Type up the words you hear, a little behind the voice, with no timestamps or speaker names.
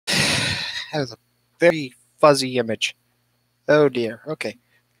has a very fuzzy image. Oh dear. Okay.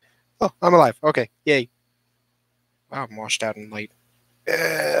 Oh, I'm alive. Okay. Yay. Wow, I'm washed out in light.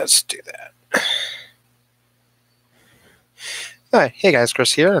 Let's do that. Hi, hey guys,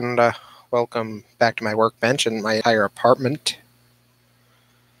 Chris here, and welcome back to my workbench and my entire apartment.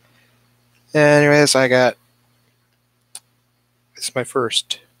 Anyways, this is my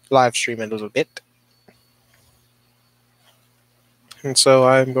first live stream in a little bit. And so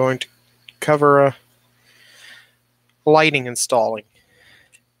I'm going to cover lighting installing.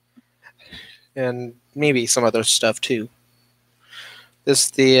 And maybe some other stuff too. This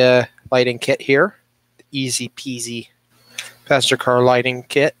is the lighting kit here. The Easy Peasy passenger car lighting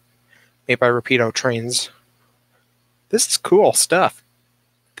kit made by Rapido Trains. This is cool stuff.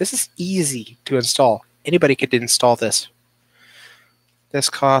 This is easy to install. Anybody could install this. This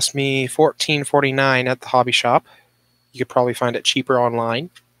cost me $14.49 at the hobby shop. You could probably find it cheaper online.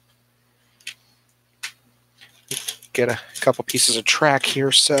 Get a couple pieces of track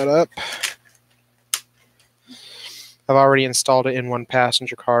here set up. I've already installed it in one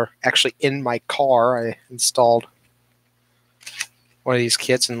passenger car. Actually, in my car, I installed one of these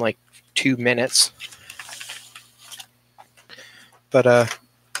kits in like 2 minutes. But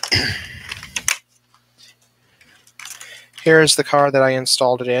here's the car that I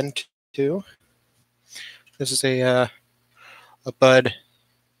installed it into. This is a Bud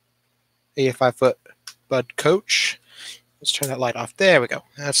 85-foot Bud coach. Let's turn that light off. There we go.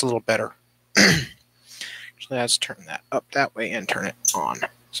 That's a little better. Actually, let's turn that up that way and turn it on.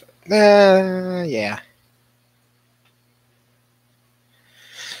 So, yeah.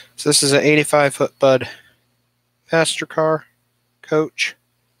 So this is an 85-foot Bud passenger car coach.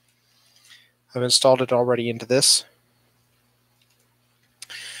 I've installed it already into this.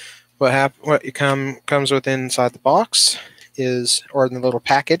 What comes with inside the box is, or in the little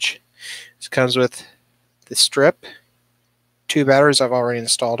package, it comes with the strip, 2 batteries. I've already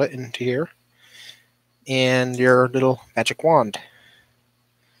installed it into here, and your little magic wand.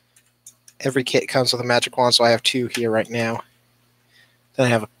 Every kit comes with a magic wand, so I have 2 here right now. Then I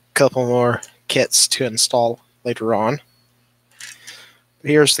have a couple more kits to install later on.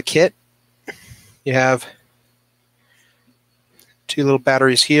 But here's the kit. You have 2 little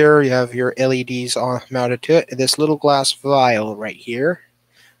batteries here. You have your LEDs mounted to it, and this little glass vial right here.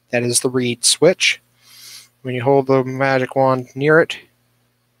 That is the reed switch. When you hold the magic wand near it,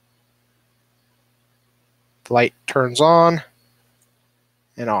 the light turns on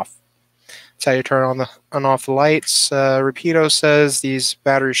and off. That's how you turn on and off the lights. Rapido says these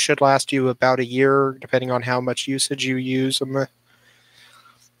batteries should last you about a year, depending on how much usage you use them.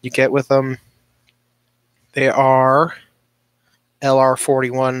 You get with them. They are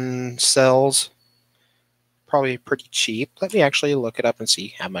LR41 cells. Probably pretty cheap. Let me actually look it up and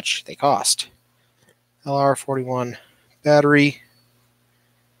see how much they cost. LR41 battery.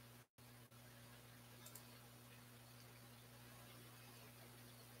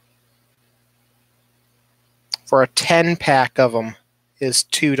 For a 10-pack of them is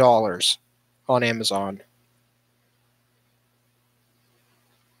 $2 on Amazon.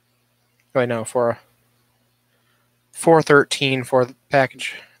 I know, for $4.13 for the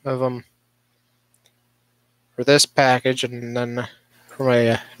package of them. For this package, and then from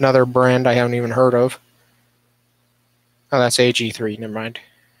another brand I haven't even heard of. Oh, that's AG3, never mind.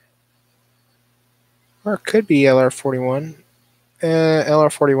 Or it could be LR41.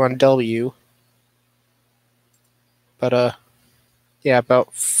 LR41W. But, yeah,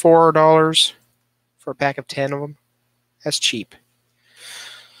 about $4 for a pack of 10 of them. That's cheap.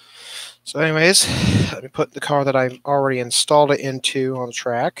 So anyways, let me put the car that I've already installed it into on the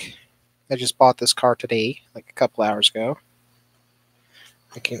track. I just bought this car today, like a couple hours ago.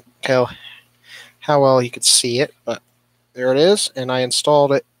 I can't tell how well you could see it, but there it is. And I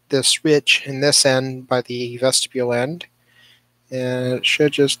installed this switch in this end by the vestibule end. And it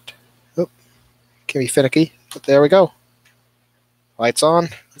should just, can be finicky, but there we go. Lights on.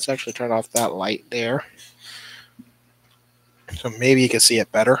 Let's actually turn off that light there. So maybe you can see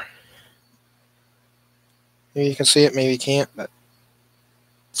it better. Maybe you can see it, maybe you can't, but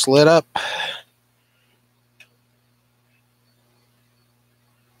it's lit up.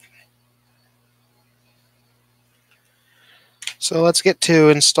 So let's get to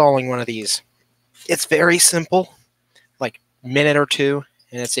installing one of these. It's very simple, like a minute or 2,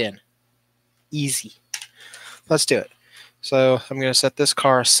 and it's in. Easy. Let's do it. So I'm going to set this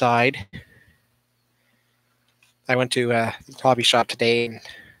car aside. I went to the hobby shop today and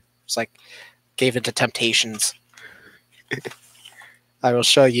it's like gave into temptations. I will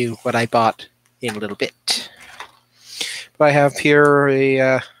show you what I bought in a little bit. But I have here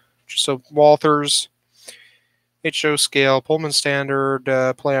a So Walthers, HO scale, Pullman standard,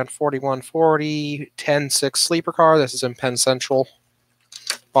 plan 4140, 10-6 sleeper car. This is in Penn Central.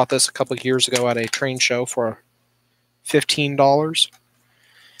 Bought this a couple of years ago at a train show for $15.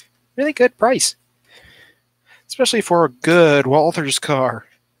 Really good price, especially for a good Walthers car.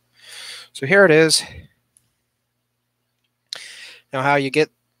 So here it is. Now how you get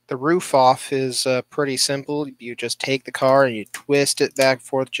the roof off is pretty simple. You just take the car and you twist it back and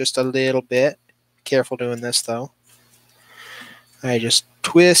forth just a little bit. Be careful doing this though. I just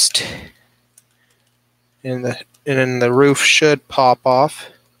twist, and then the roof should pop off.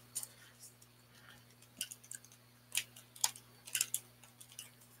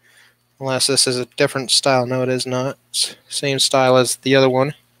 Unless this is a different style. No, it is not. It's the same style as the other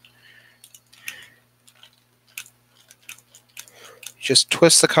one. Just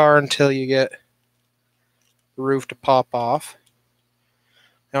twist the car until you get the roof to pop off.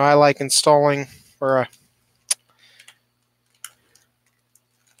 Now I like installing Come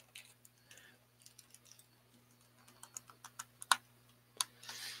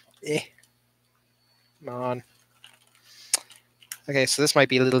on. Okay, so this might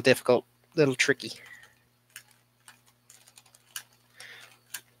be a little difficult, a little tricky.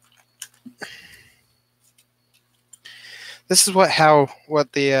 This is what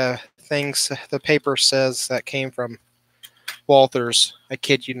the the paper says that came from Walthers. I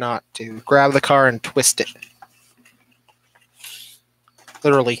kid you not. To grab the car and twist it.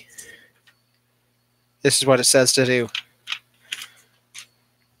 Literally. This is what it says to do.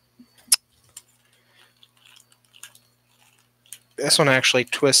 This one actually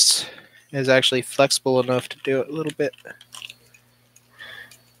twists, is actually flexible enough to do it a little bit.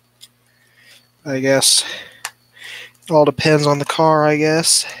 I guess. It all depends on the car, I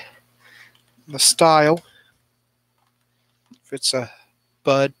guess. The style. If it's a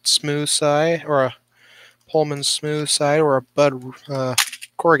Bud smooth side, or a Pullman smooth side, or a Bud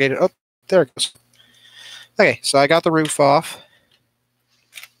corrugated. Oh, there it goes. Okay, so I got the roof off.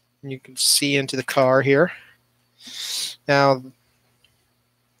 You can see into the car here. Now,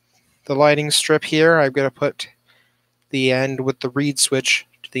 the lighting strip here, I'm going to put the end with the reed switch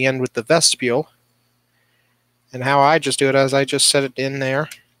to the end with the vestibule. And how I just do it is I just set it in there.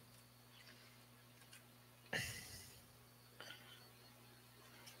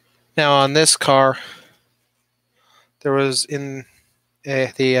 Now on this car, there was in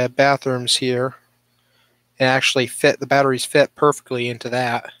the bathrooms here, it actually fit, the batteries fit perfectly into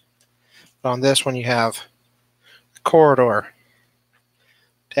that. But on this one you have a corridor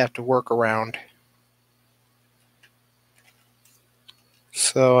to have to work around.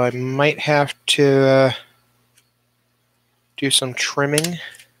 So I might have to do some trimming,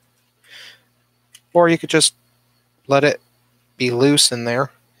 or you could just let it be loose in there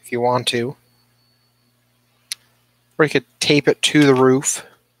if you want to, or you could tape it to the roof.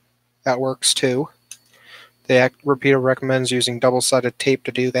 That works too. Rapido recommends using double-sided tape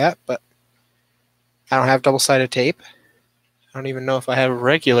to do that, but I don't have double-sided tape. I don't even know if I have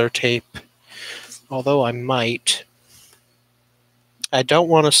regular tape, although I might. I don't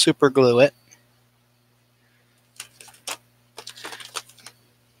want to super glue it.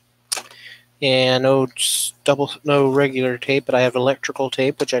 Yeah, no regular tape, but I have electrical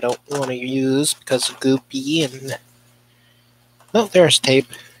tape, which I don't want to use because of goopy and... Oh, there's tape.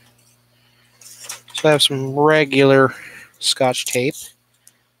 So I have some regular Scotch tape.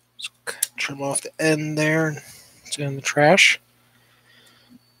 Just trim off the end there and it's in the trash.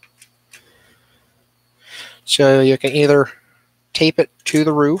 So you can either tape it to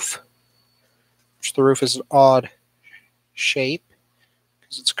the roof, which the roof is an odd shape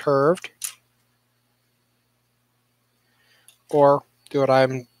because it's curved, or do what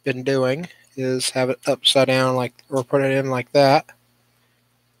I've been doing is have it upside down, or put it in like that,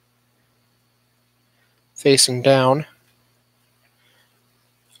 facing down.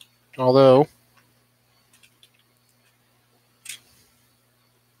 Although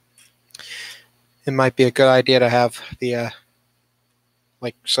it might be a good idea to have the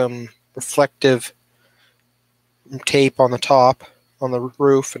some reflective tape on the top on the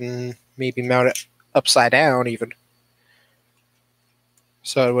roof, and maybe mount it upside down even,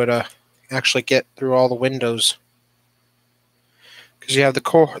 so it would actually get through all the windows. Because you have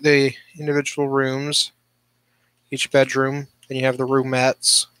the individual rooms, each bedroom, then you have the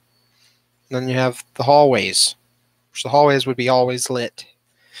roomettes, and then you have the hallways, which the hallways would be always lit.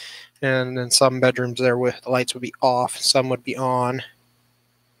 And in some bedrooms the lights would be off, some would be on.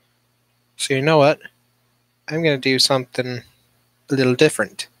 So you know what? I'm going to do something a little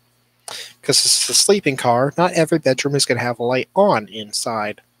different. Because this is a sleeping car, not every bedroom is going to have a light on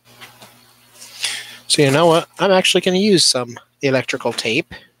inside. So you know what? I'm actually going to use some electrical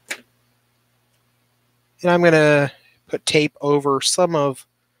tape. And I'm going to put tape over some of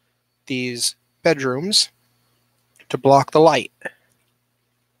these bedrooms to block the light.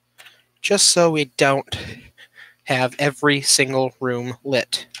 Just so we don't have every single room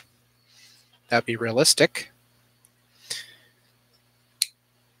lit. That'd be realistic.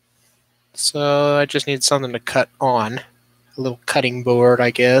 So I just need something to cut on. A little cutting board,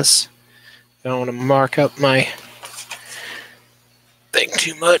 I guess. I don't want to mark up my thing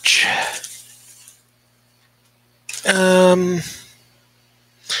too much. Let's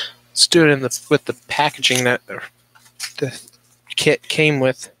do it with the packaging that the kit came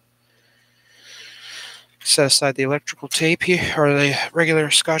with. Set aside the electrical tape here, or the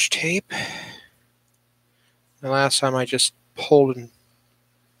regular Scotch tape. The last time I just pulled and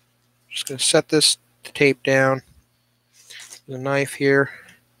just going to set this tape down. The knife here,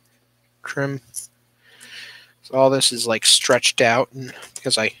 trim. So all this is like stretched out, and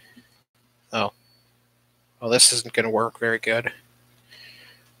because well, this isn't going to work very good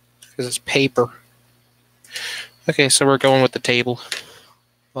because it's paper. Okay, so we're going with the table.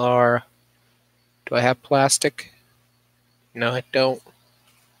 Or do I have plastic? No, I don't.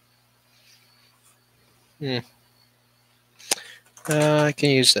 I can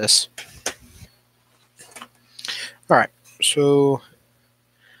use this. Alright, so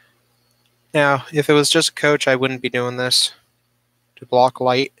now if it was just a coach, I wouldn't be doing this to block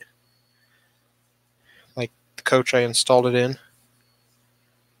light like the coach I installed it in.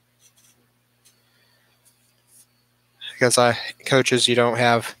 Because coaches, you don't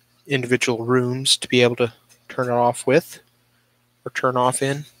have individual rooms to be able to turn it off with or turn off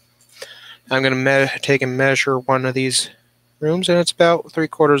in. I'm going to take and measure one of these rooms, and it's about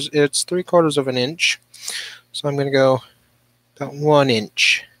 3/4. It's 3/4 of an inch. So I'm going to go about 1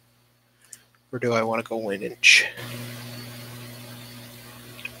 inch. Or do I want to go 1 inch?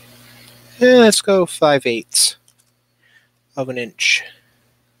 Yeah, let's go 5/8 of an inch.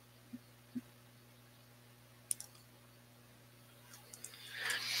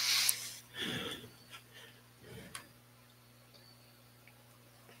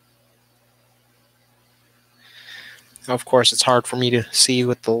 Now, of course, it's hard for me to see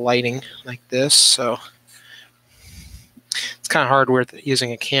with the lighting like this, so it's kind of hard with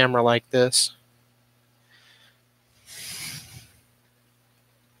using a camera like this.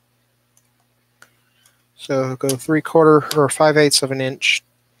 So go 3/4 or 5/8 of an inch.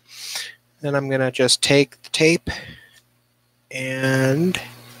 Then I'm going to just take the tape and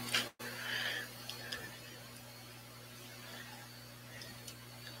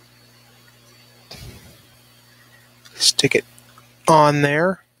stick it on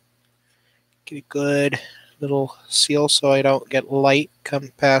there. Get a good little seal so I don't get light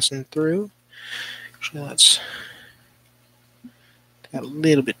passing through. Actually, let's do that a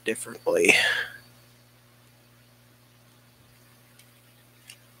little bit differently.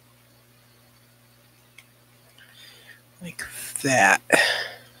 Like that.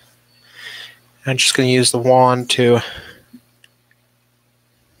 I'm just going to use the wand to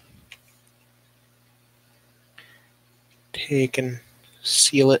take and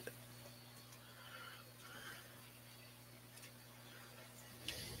seal it.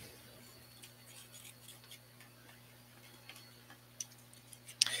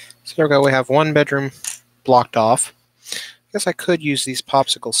 So there we go. We have one bedroom blocked off. I guess I could use these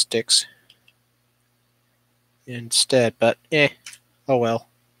popsicle sticks instead, but oh well.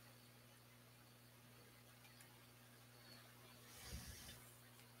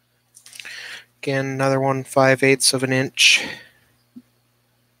 Again, another one 5/8 of an inch.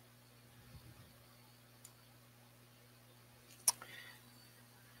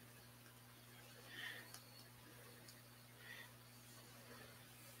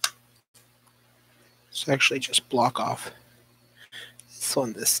 Let's actually just block off this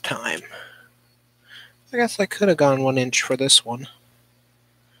one this time. I guess I could have gone 1 inch for this one.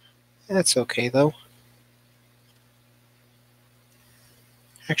 That's okay though.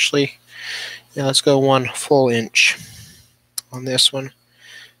 Actually, yeah, let's go 1 full inch on this one.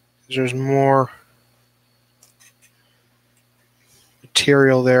 There's more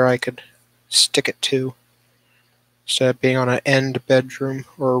material there I could stick it to instead of being on an end bedroom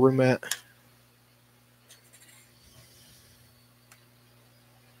or a roomette.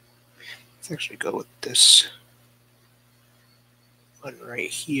 Let's actually go with this one right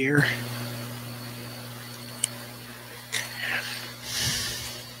here.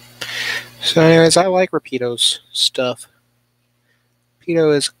 So anyways, I like Rapido's stuff.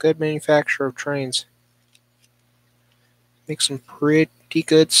 Rapido is a good manufacturer of trains. Makes some pretty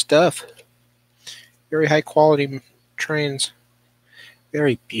good stuff. Very high quality trains.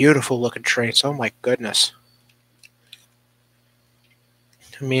 Very beautiful looking trains. Oh my goodness.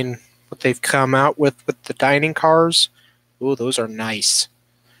 I mean, what they've come out with the dining cars. Ooh, those are nice.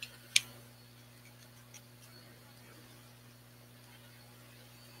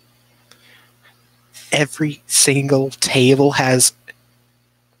 Every single table has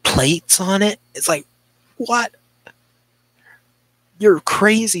plates on it. It's like, what? You're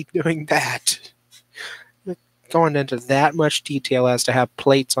crazy doing that. You're going into that much detail as to have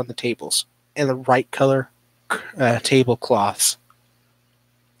plates on the tables and the right color tablecloths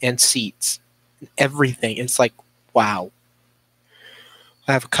and seats and everything. It's like, wow.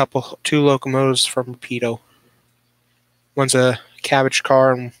 I have two locomotives from Rapido. One's a cabbage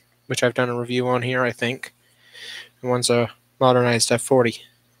car, which I've done a review on here, I think. And one's a modernized F40.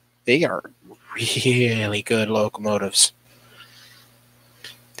 They are really good locomotives.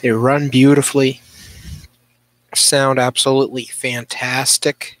 They run beautifully, sound absolutely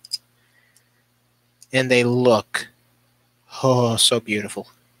fantastic, and they look, oh, so beautiful.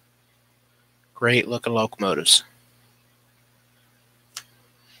 Great looking locomotives.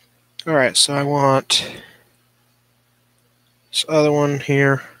 Alright, so I want this other one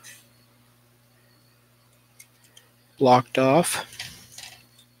here blocked off.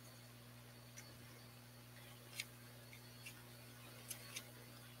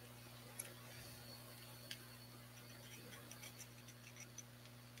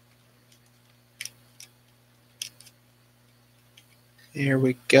 There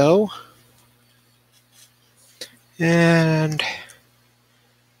we go. And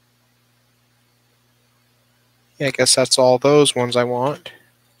yeah, I guess that's all those ones I want.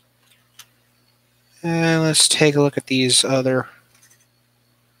 And let's take a look at these other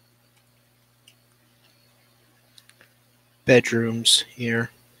bedrooms here.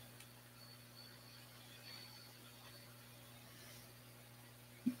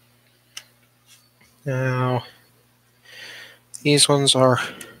 Now, these ones are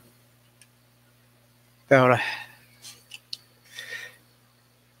about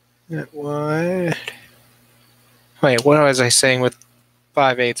that wide. Wait, what was I saying with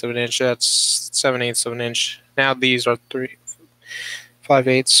 5/8 of an inch? That's 7/8 of an inch. Now these are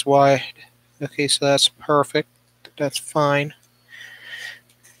 5/8 wide. Okay, so that's perfect. That's fine.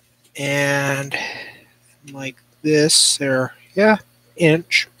 And like this, they're, yeah,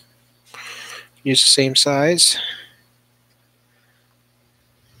 inch. Use the same size.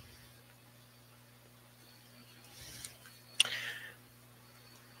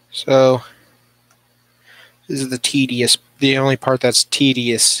 So this is the only part that's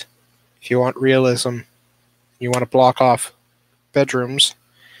tedious. If you want realism, you want to block off bedrooms,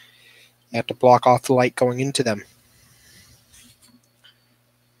 you have to block off the light going into them.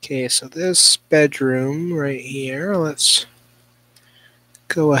 Okay, so this bedroom right here, let's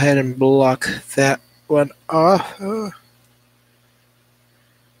go ahead and block that one off.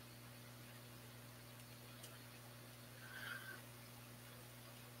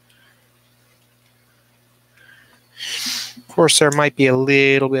 Of course, there might be a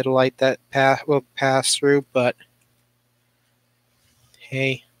little bit of light that will pass through, but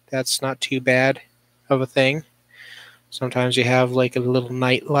hey, that's not too bad of a thing. Sometimes you have like a little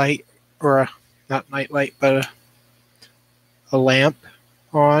night light, or not night light, but a lamp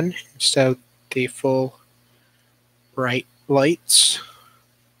on instead of the full bright lights.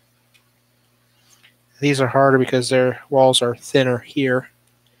 These are harder because their walls are thinner here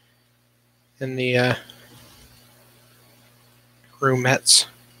than the roomettes.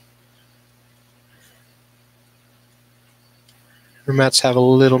 Roomettes have a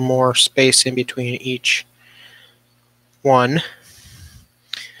little more space in between each one.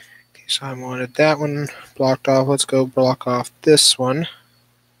 Okay, so I wanted that one blocked off. Let's go block off this one.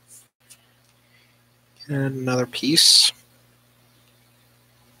 And another piece.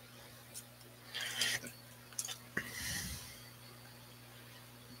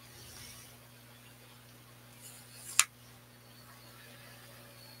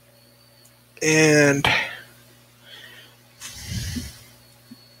 And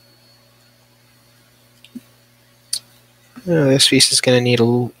this piece is going to need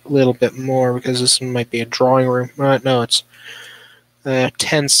a little bit more because this one might be a drawing room. No, it's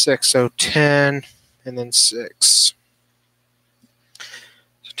 10, 6, so 10 and then 6.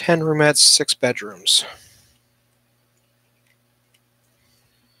 So 10 roomettes, 6 bedrooms.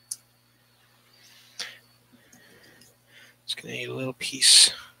 It's going to need a little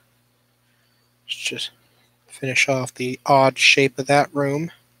piece. Let's just finish off the odd shape of that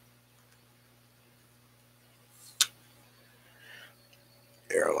room.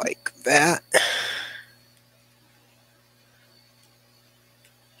 There, like that.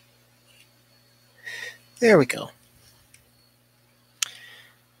 There we go.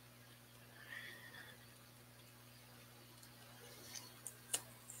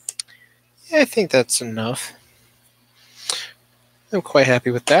 Yeah, I think that's enough. I'm quite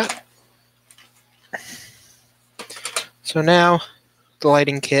happy with that. So now the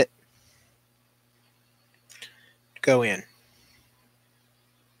lighting kit go in.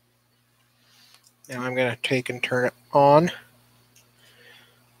 Now I'm going to take and turn it on.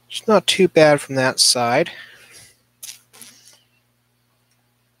 It's not too bad from that side.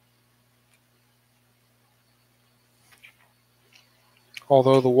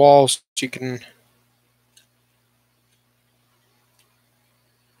 Although the walls, you can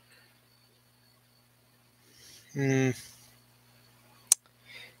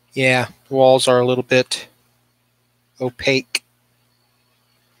yeah, the walls are a little bit opaque.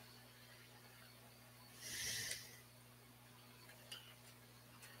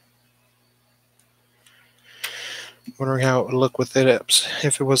 Wondering how it would look with it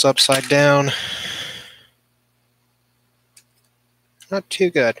if it was upside down. Not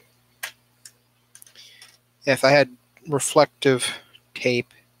too good. Yeah, if I had reflective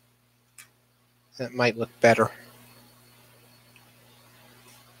tape, that might look better.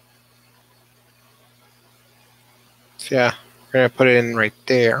 So yeah, we're going to put it in right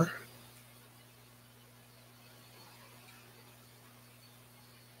there.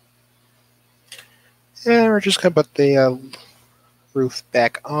 And we're just going to put the roof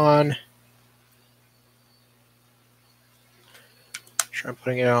back on. Sure I'm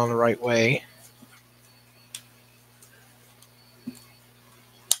putting it on the right way.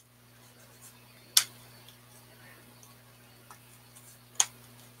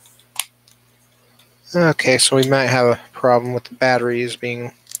 Okay, so we might have a problem with the batteries being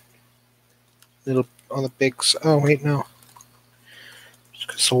a little on the big side. Oh, wait, no. Just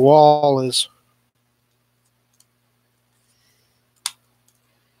because the wall is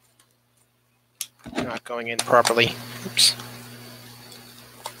not going in properly. Oops.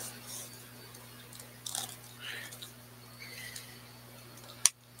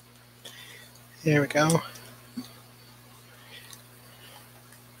 There we go.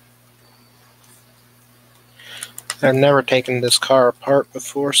 I've never taken this car apart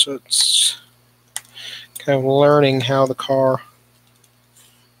before, so it's kind of learning how the car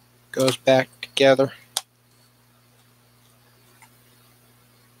goes back together.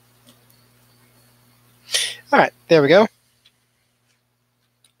 Alright, there we go.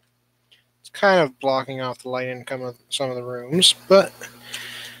 It's kind of blocking off the light in some of the rooms, but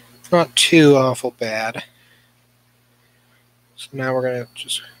not too awful bad. So now we're going to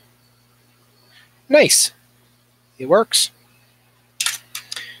just... Nice! It works.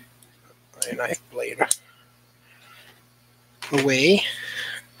 My knife blade away.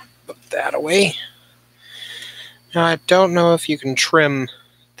 Put that away. Now I don't know if you can trim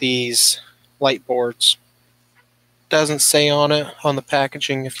these light boards. Doesn't say on it on the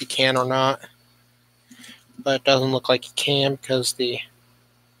packaging if you can or not, but it doesn't look like you can because the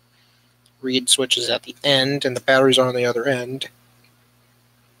reed switch is at the end and the batteries are on the other end.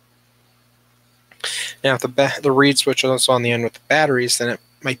 Now if the reed switch is on the end with the batteries, then it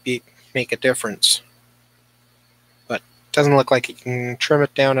might make a difference, but it doesn't look like you can trim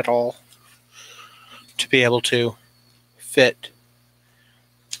it down at all to be able to fit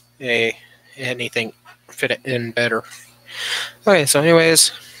anything, fit it in better. Okay, so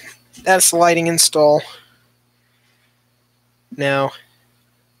anyways, that's the lighting install. Now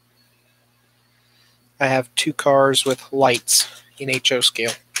I have two cars with lights in HO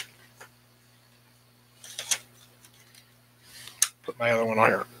scale. Put my other one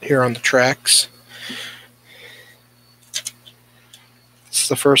on here on the tracks. This is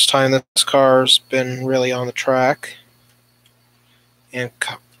the first time that this car's been really on the track and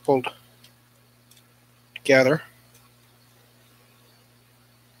coupled together.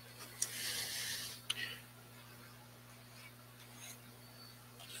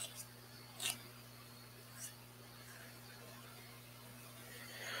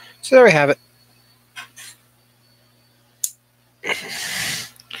 So there we have it.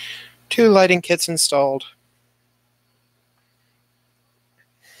 Two lighting kits installed.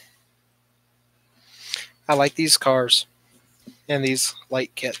 I like these cars and these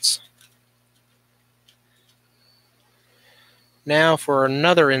light kits. Now for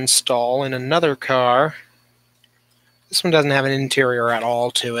another install in another car. This one doesn't have an interior at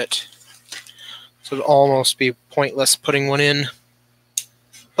all to it, so it'd almost be pointless putting one in.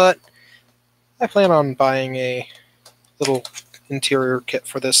 But I plan on buying a little interior kit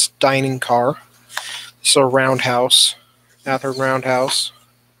for this dining car. This is a roundhouse, bathroom roundhouse.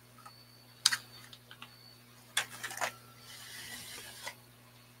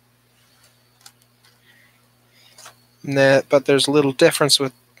 But there's a little different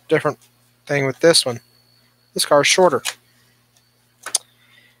thing with this one. This car is shorter,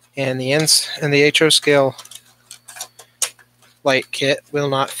 and the HO scale light kit will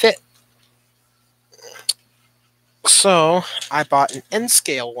not fit. So I bought an N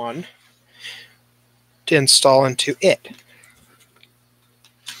scale one to install into it.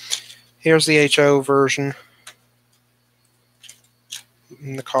 Here's the HO version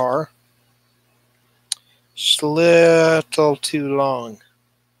in the car. Just a little too long.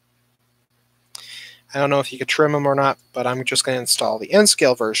 I don't know if you could trim them or not, but I'm just going to install the N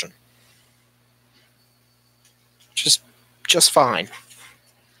scale version. Just fine.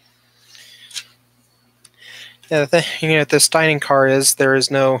 Yeah, the thing with this dining car is there is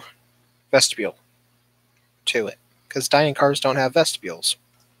no vestibule to it, because dining cars don't have vestibules.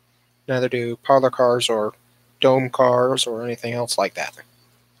 Neither do parlor cars or dome cars or anything else like that.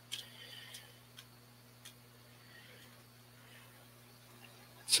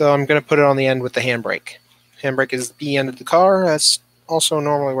 So I'm going to put it on the end with the handbrake. Handbrake is the end of the car. That's also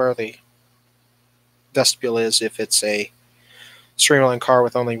normally where the vestibule is if it's a streamline car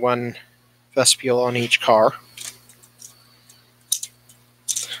with only one vestibule on each car.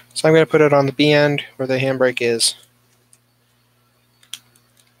 So I'm going to put it on the B end where the handbrake is.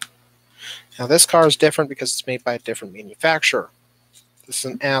 Now this car is different because it's made by a different manufacturer. This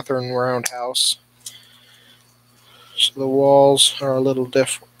is an Athearn roundhouse. So the walls are a little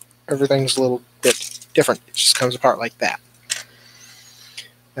different. Everything's a little bit different. It just comes apart like that.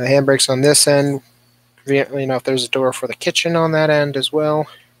 Now the handbrake's on this end. Conveniently enough, there's a door for the kitchen on that end as well.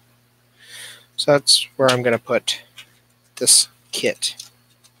 So that's where I'm going to put this kit.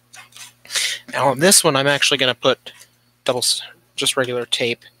 Now on this one, I'm actually going to put just regular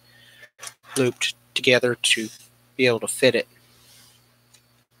tape looped together to be able to fit it.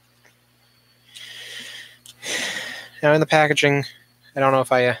 Now in the packaging, I don't know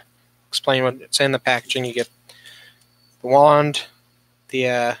if I explain what's in the packaging. You get the wand,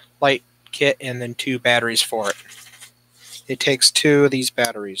 the light kit, and then 2 batteries for it. It takes 2 of these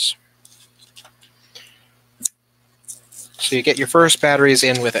batteries. So you get your first batteries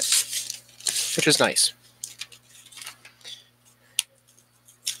in with it, which is nice.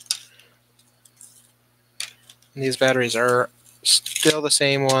 And these batteries are still the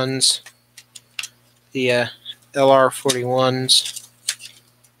same ones, the LR41s.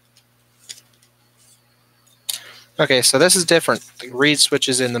 Okay, so this is different. The reed switch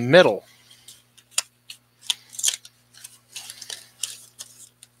is in the middle.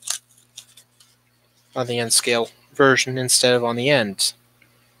 On the N scale version instead of on the ends.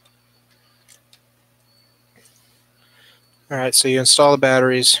 Alright, so you install the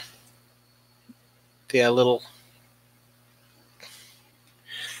batteries. The little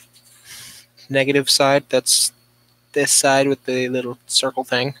negative side, that's this side with the little circle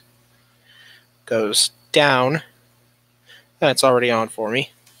thing, goes down. That's already on for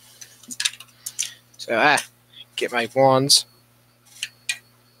me. So, get my wands.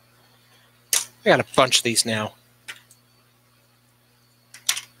 I got a bunch of these now.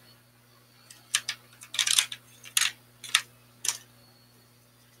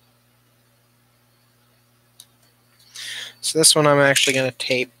 So this one I'm actually going to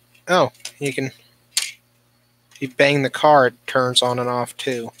tape. Oh, you bang the car, it turns on and off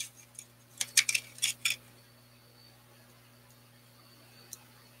too.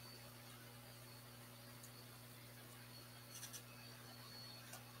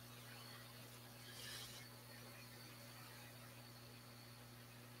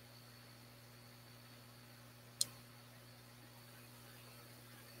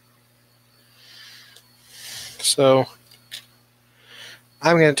 So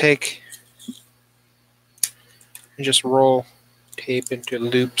I'm going to take and just roll tape into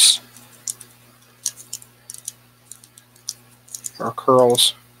loops or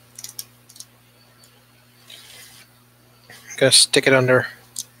curls. I'm going to stick it on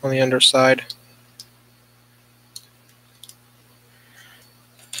the underside.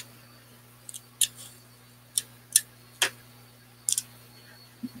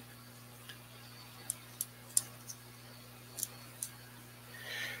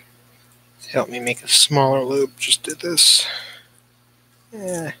 Help me make a smaller loop. Just did this.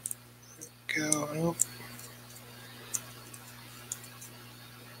 Yeah. Go. Nope.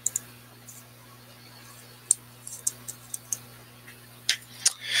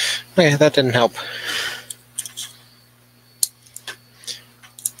 Okay, that didn't help.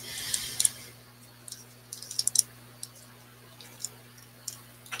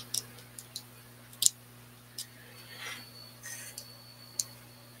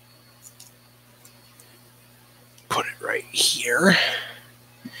 Put it here.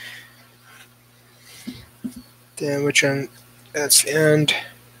 Then which end? That's the end.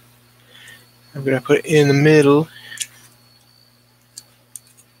 I'm going to put it in the middle.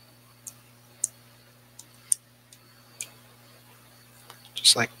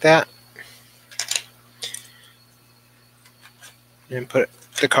 Just like that. And put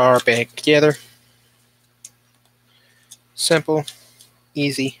the car back together. Simple,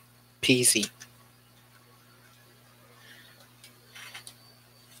 easy, peasy.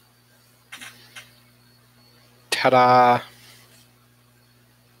 Ta-da!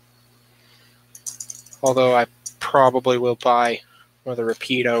 Although I probably will buy one of the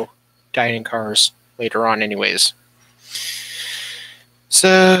Rapido dining cars later on anyways.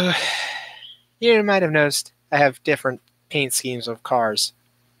 So, you might have noticed I have different paint schemes of cars.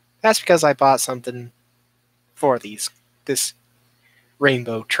 That's because I bought something for this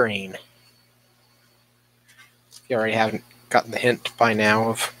rainbow train. If you already haven't gotten the hint by now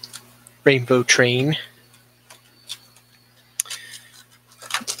of rainbow train,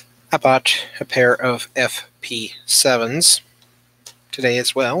 I bought a pair of FP7s today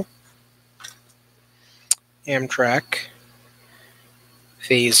as well. Amtrak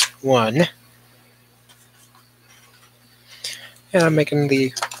Phase 1. And I'm making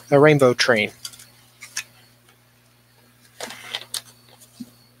the rainbow train.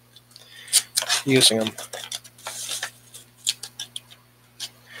 Using them.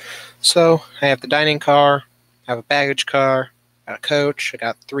 So, I have the dining car, I have a baggage car, I got a coach, I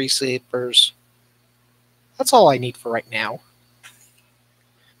got 3 sleepers. That's all I need for right now.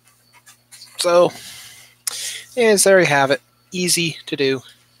 So, yes, there you have it. Easy to do.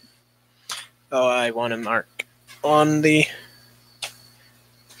 Oh, I want to mark on the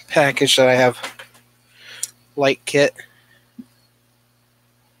package that I have light kit.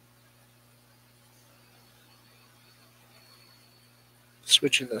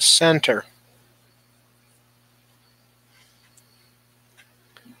 Switch in the center.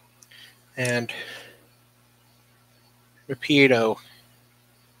 And Rapido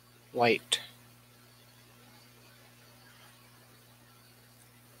light.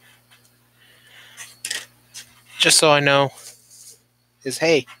 Just so I know is,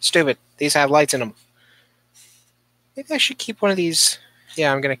 hey, stupid, these have lights in them. Maybe I should keep one of these.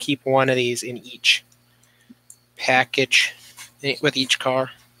 Yeah, I'm going to keep one of these in each package with each car.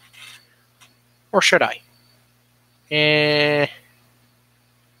 Or should I?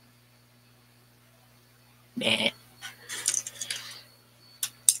 Nah.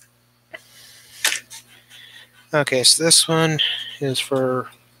 Okay, so this one is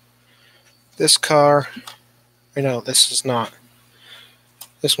for this car. I know, this is not.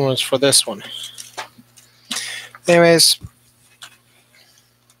 This one is for this one. Anyways,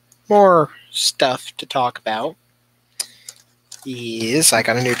 more stuff to talk about is I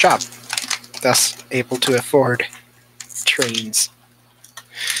got a new job. Thus able to afford trains.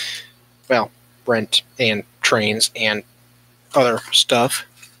 Well, rent and trains and other stuff.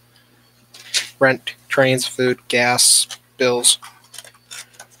 Rent, trains, food, gas, bills,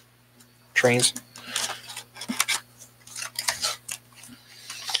 trains.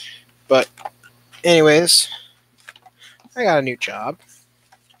 But anyways, I got a new job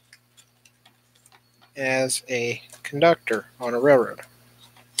as a conductor on a railroad.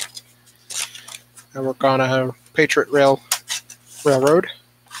 I work on a Patriot Railroad.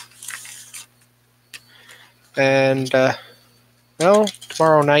 And, well,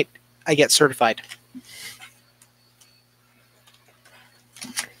 tomorrow night I get certified.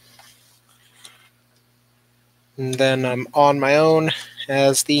 And then I'm on my own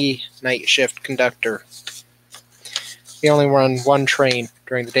as the night shift conductor. We only run one train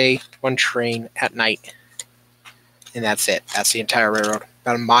during the day, one train at night. And that's it. That's the entire railroad.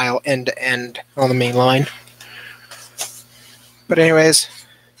 About a mile end to end on the main line. But anyways,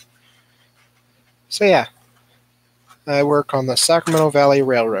 so yeah. I work on the Sacramento Valley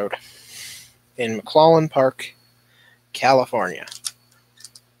Railroad in McClellan Park, California.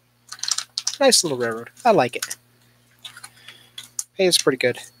 Nice little railroad. I like it. Pays pretty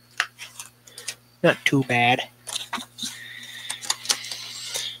good. Not too bad.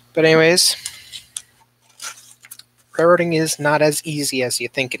 But anyways, railroading is not as easy as you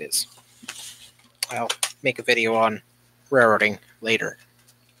think it is. I'll make a video on railroading later.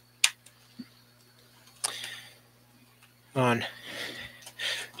 On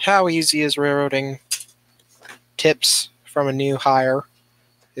how easy is railroading, tips from a new hire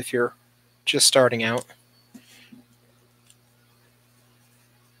if you're just starting out.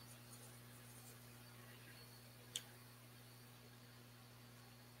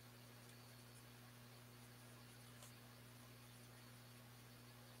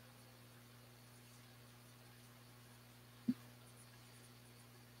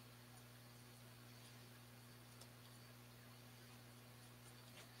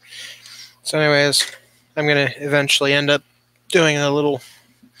 So anyways, I'm going to eventually end up doing a little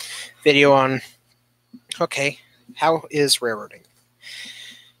video on, okay, how is railroading?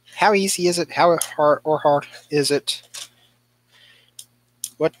 How easy is it? How hard is it?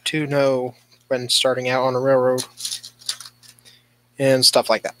 What to know when starting out on a railroad? And stuff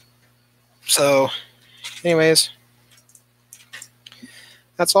like that. So, anyways,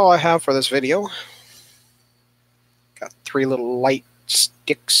 that's all I have for this video. Got 3 little light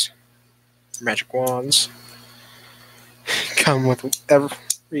sticks, magic wands. Come with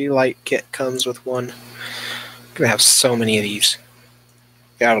every light kit comes with one. I'm gonna have so many of these.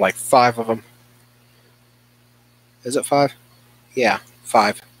 Got like 5 of them. Is it 5? Yeah,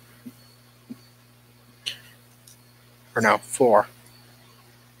 5. Or no, 4.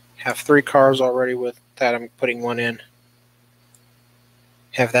 Have 3 cars already with that. I'm putting one in.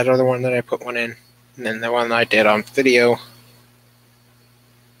 Have that other one that I put one in, and then the one I did on video,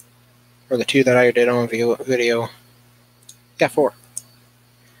 or the 2 that I did on video. Yeah, 4.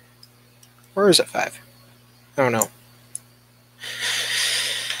 Or is it 5? I don't know.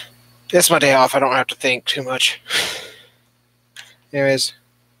 It's my day off. I don't have to think too much. Anyways,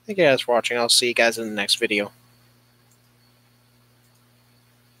 thank you guys for watching. I'll see you guys in the next video.